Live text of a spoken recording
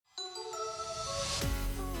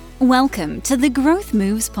Welcome to the Growth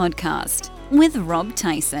Moves podcast with Rob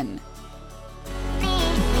Tyson.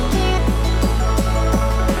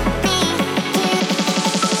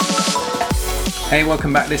 Hey,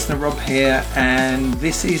 welcome back, listener. Rob here, and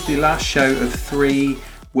this is the last show of 3.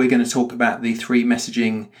 We're going to talk about the 3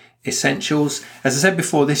 messaging essentials. As I said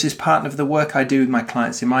before, this is part of the work I do with my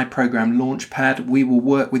clients in my program Launchpad. We will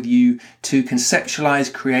work with you to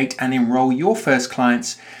conceptualize, create, and enroll your first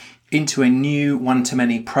clients into a new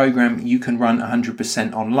one-to-many program you can run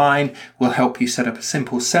 100% online. We'll help you set up a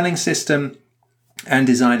simple selling system and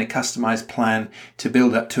design a customized plan to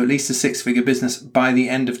build up to at least a 6-figure business by the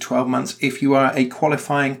end of 12 months if you are a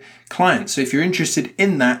qualifying client. So if you're interested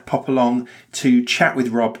in that, pop along to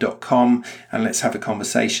chatwithrob.com and let's have a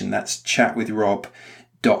conversation. That's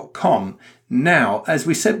chatwithrob.com. Now, as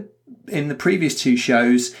we said in the previous 2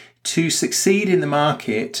 shows, to succeed in the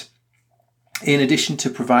market, in addition to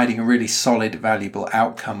providing a really solid, valuable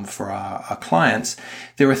outcome for our clients,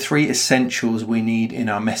 there are 3 essentials we need in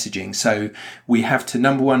our messaging. So we have to,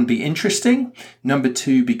 number 1, be interesting, number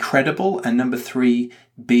 2, be credible, and number 3,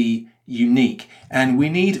 be unique. And we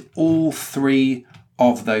need all 3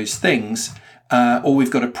 of those things, or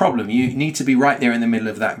we've got a problem. You need to be right there in the middle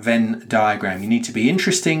of that Venn diagram. You need to be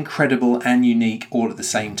interesting, credible, and unique all at the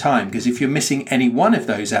same time, because if you're missing any one of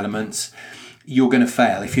those elements, you're going to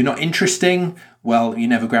fail. If you're not interesting, well, you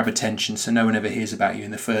never grab attention, so no one ever hears about you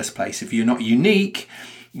in the first place. If you're not unique,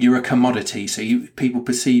 you're a commodity, so people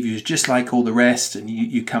perceive you as just like all the rest, and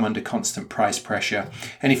you come under constant price pressure.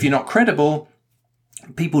 And if you're not credible,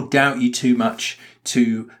 people doubt you too much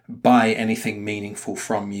to buy anything meaningful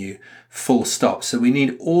from you, full stop. So we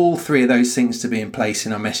need all 3 of those things to be in place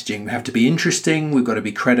in our messaging. We have to be interesting, we've got to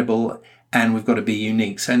be credible, and we've got to be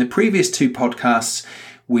unique. So in the previous 2 podcasts,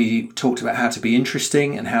 we talked about how to be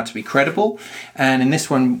interesting and how to be credible. And in this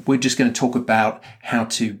one, we're just going to talk about how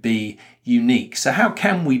to be unique. So how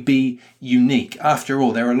can we be unique? After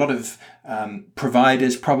all, there are a lot of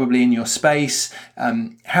providers probably in your space.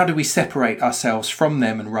 How do we separate ourselves from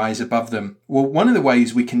them and rise above them? Well, one of the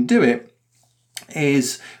ways we can do it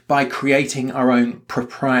is by creating our own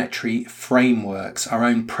proprietary frameworks, our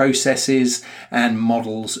own processes and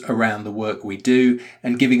models around the work we do,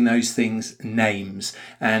 and giving those things names.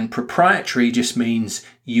 And proprietary just means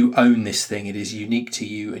you own this thing. It is unique to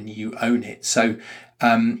you and you own it. So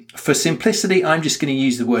for simplicity, I'm just going to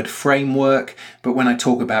use the word framework. But when I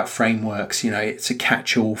talk about frameworks, it's a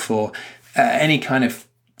catch-all for any kind of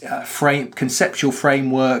conceptual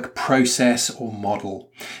framework, process, or model.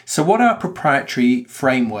 So what are proprietary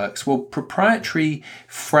frameworks? Well, proprietary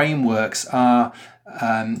frameworks are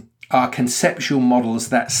conceptual models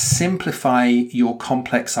that simplify your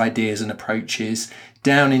complex ideas and approaches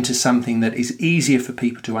down into something that is easier for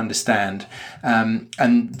people to understand.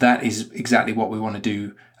 And that is exactly what we want to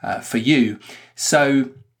do for you. So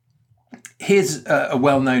here's a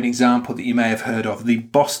well-known example that you may have heard of, the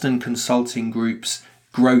Boston Consulting Group's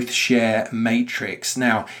Growth Share Matrix.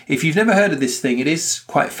 Now, if you've never heard of this thing, it is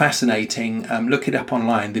quite fascinating. Look it up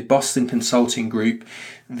online. The Boston Consulting Group,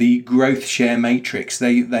 the Growth Share Matrix.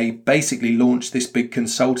 They basically launched this big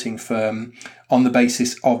consulting firm on the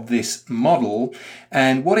basis of this model.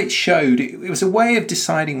 And what it showed, it was a way of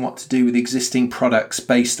deciding what to do with existing products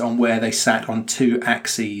based on where they sat on 2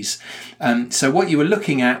 axes. So what you were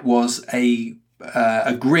looking at was a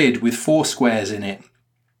grid with 4 squares in it.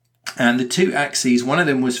 And the 2 axes, one of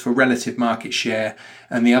them was for relative market share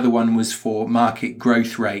and the other one was for market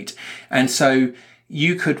growth rate. And so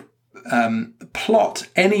you could plot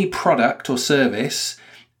any product or service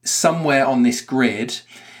somewhere on this grid,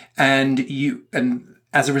 and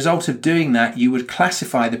as a result of doing that, you would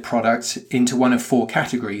classify the product into one of 4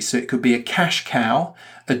 categories. So it could be a cash cow,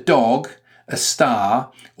 a dog, a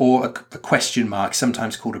star, or a question mark,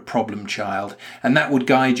 sometimes called a problem child. And that would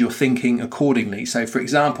guide your thinking accordingly. So, for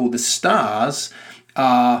example, the stars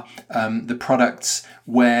are the products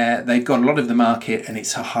where they've got a lot of the market and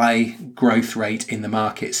it's a high growth rate in the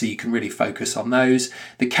market. So you can really focus on those.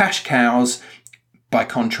 The cash cows, by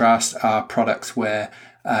contrast, are products where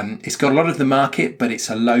it's got a lot of the market, but it's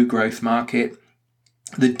a low growth market.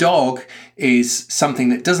 The dog is something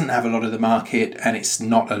that doesn't have a lot of the market and it's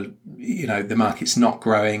not the market's not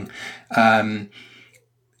growing.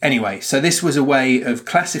 Anyway, so this was a way of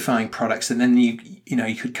classifying products, and then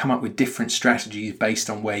you could come up with different strategies based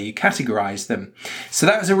on where you categorize them. So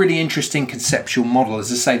that was a really interesting conceptual model.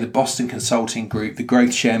 As I say, the Boston Consulting Group, the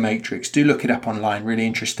Growth Share Matrix, do look it up online, really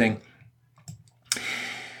interesting.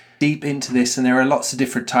 Deep into this, and there are lots of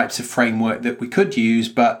different types of framework that we could use,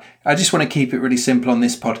 but I just want to keep it really simple on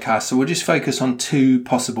this podcast. So we'll just focus on 2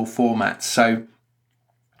 possible formats. So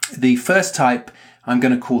the first type I'm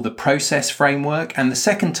going to call the process framework, and the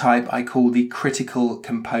second type I call the critical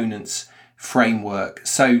components framework.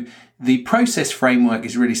 So the process framework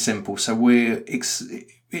is really simple. So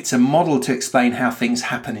it's a model to explain how things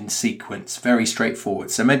happen in sequence, very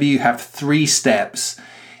straightforward. So maybe you have 3 steps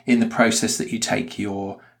in the process that you take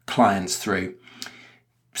your clients through.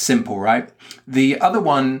 Simple, right? The other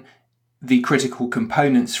one, the critical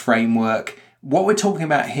components framework, what we're talking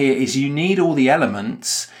about here is you need all the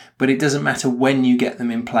elements, but it doesn't matter when you get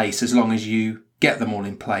them in place as long as you get them all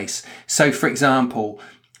in place. So for example,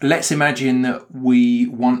 let's imagine that we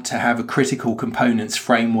want to have a critical components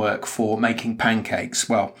framework for making pancakes.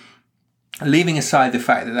 Well, leaving aside the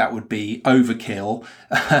fact that that would be overkill,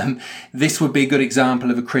 this would be a good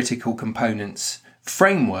example of a critical components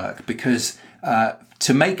framework, because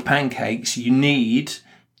to make pancakes, you need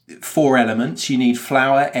 4 elements. You need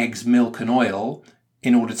flour, eggs, milk, and oil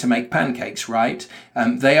in order to make pancakes, right?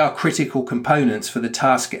 They are critical components for the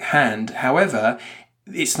task at hand. However,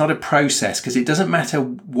 it's not a process, because it doesn't matter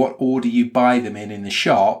what order you buy them in the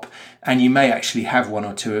shop, and you may actually have 1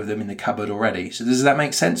 or 2 of them in the cupboard already. So does that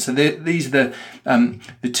make sense? So these are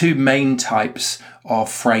the 2 main types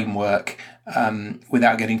of framework,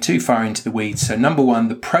 without getting too far into the weeds. So number 1,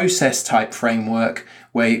 the process type framework,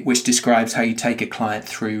 which describes how you take a client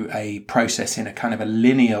through a process in a kind of a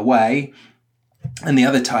linear way. And the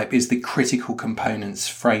other type is the critical components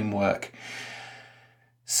framework.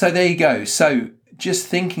 So there you go. So just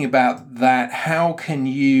thinking about that, how can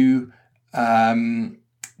you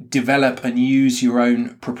develop and use your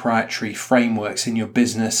own proprietary frameworks in your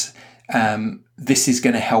business? This is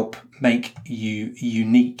going to help make you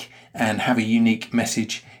unique and have a unique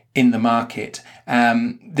message in the market.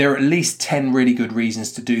 There are at least 10 really good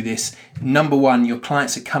reasons to do this. Number 1, your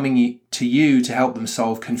clients are coming to you to help them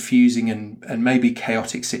solve confusing and maybe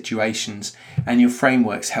chaotic situations, and your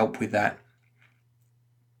frameworks help with that.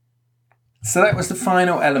 So that was the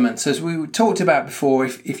final element. So as we talked about before,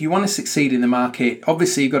 if you want to succeed in the market,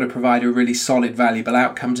 obviously you've got to provide a really solid, valuable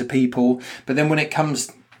outcome to people. But then when it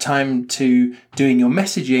comes time to doing your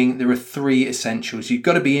messaging, there are 3 essentials. You've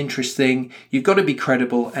got to be interesting, you've got to be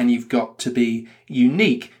credible, and you've got to be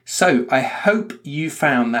unique. So I hope you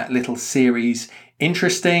found that little series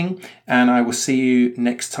interesting, and I will see you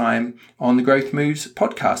next time on the Growth Moves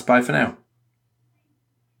podcast. Bye for now.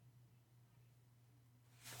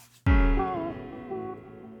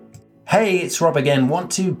 Hey, it's Rob again.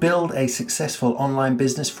 Want to build a successful online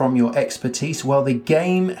business from your expertise? Well, the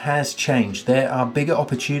game has changed. There are bigger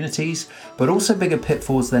opportunities, but also bigger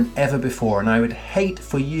pitfalls than ever before. And I would hate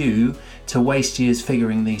for you to waste years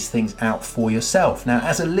figuring these things out for yourself. Now,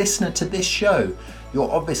 as a listener to this show,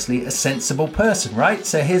 you're obviously a sensible person, right?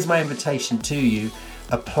 So here's my invitation to you.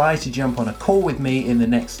 Apply to jump on a call with me in the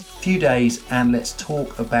next few days, and let's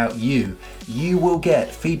talk about you. You will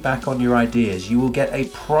get feedback on your ideas. You will get a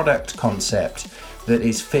product concept that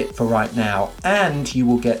is fit for right now, and you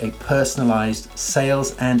will get a personalized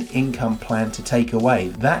sales and income plan to take away.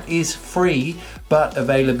 That is free, but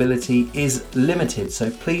availability is limited.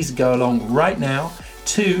 So please go along right now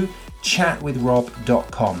to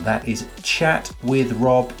chatwithrob.com. That is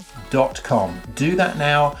chatwithrob.com. Do that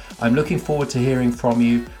now. I'm looking forward to hearing from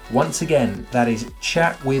you. Once again, that is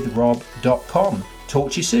chatwithrob.com.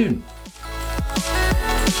 Talk to you soon.